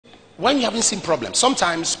when you haven't seen problems,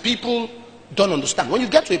 sometimes people don't understand. When you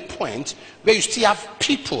get to a point where you still have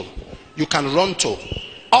people you can run to,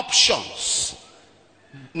 options.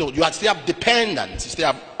 No, you still have dependents, you still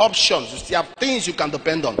have options, you still have things you can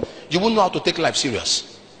depend on. You won't know how to take life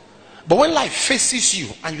serious. But when life faces you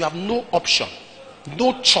and you have no option,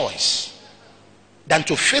 no choice than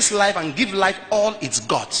to face life and give life all it's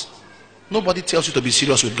got, nobody tells you to be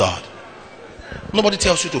serious with God. Nobody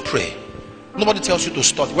tells you to pray. Nobody tells you to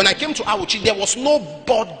study. When I came to Auchi, there was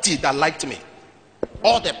nobody that liked me.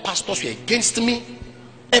 All the pastors were against me.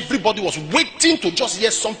 Everybody was waiting to just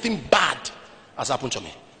hear something bad has happened to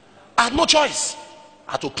me. I had no choice.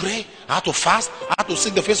 I had to pray, I had to fast, I had to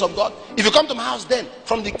seek the face of God. If you come to my house then,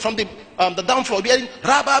 from the down floor, you'll be hearing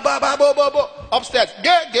upstairs,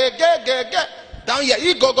 down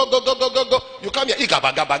here, go. You come here,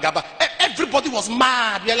 gaba. Everybody was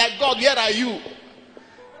mad. We are like, God, where are you?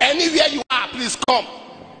 Anywhere you are, please come.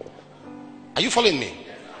 Are you following me?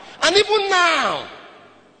 And even now,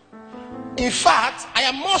 in fact, I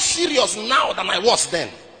am more serious now than I was then.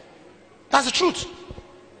 That's the truth.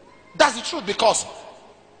 That's the truth, because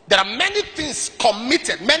there are many things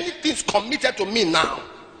committed to me now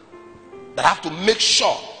that I have to make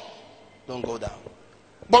sure don't go down.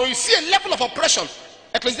 But when you see a level of oppression,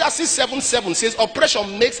 Ecclesiastes 7:7 says,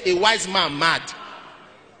 oppression makes a wise man mad.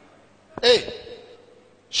 Hey,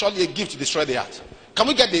 surely a gift to destroy the heart. Can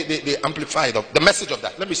we get the amplified of the message of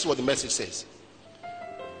that? Let me see what the message says.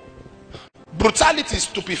 Brutality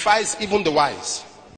stupefies even the wise.